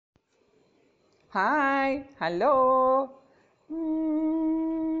Hi, hello.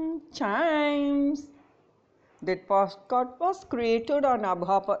 Chimes. That podcast was created on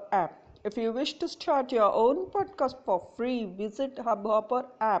Hubhopper app. If you wish to start your own podcast for free, visit Hubhopper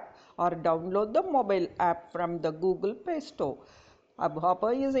app or download the mobile app from the Google Play Store.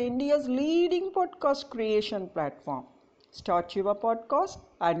 Hubhopper is India's leading podcast creation platform. Start your podcast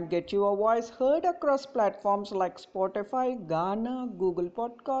and get your voice heard across platforms like Spotify, Ghana, Google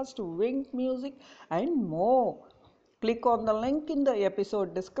Podcast, Wink Music, and more. Click on the link in the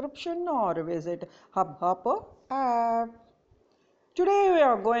episode description or visit Hubhopper app. Today we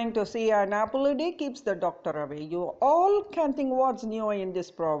are going to see an apple a day keeps the doctor away. You all can think what's new in this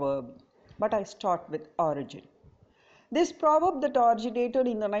proverb, but I start with origin. This proverb that originated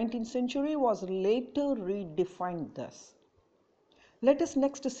in the 19th century was later redefined thus. Let us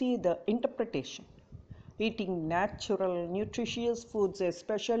next see the interpretation. Eating natural, nutritious foods,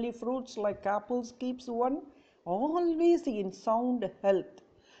 especially fruits like apples, keeps one always in sound health.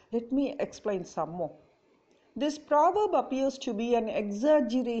 Let me explain some more. This proverb appears to be an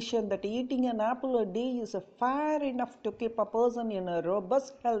exaggeration that eating an apple a day is fair enough to keep a person in a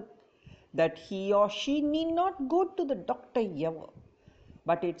robust health, that he or she need not go to the doctor ever.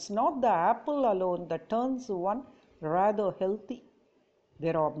 But it's not the apple alone that turns one rather healthy.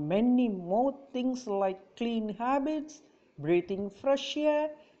 There are many more things like clean habits, breathing fresh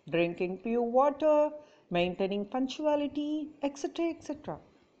air, drinking pure water, maintaining punctuality, etc. etc.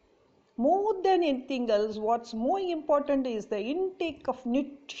 More than anything else, what's more important is the intake of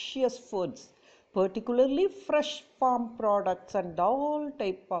nutritious foods, particularly fresh farm products and all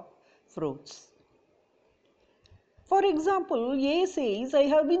type of fruits. For example, A says, I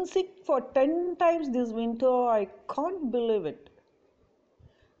have been sick for 10 times this winter, I can't believe it.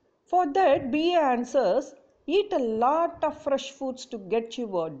 For that, B answers, eat a lot of fresh foods to get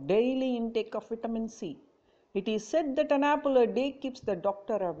your daily intake of vitamin C. It is said that an apple a day keeps the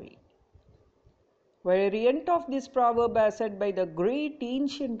doctor away. Variant of this proverb as said by the great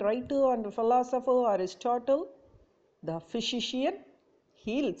ancient writer and philosopher Aristotle, the physician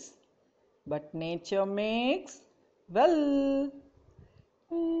heals, but nature makes well.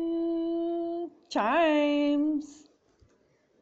 Chimes.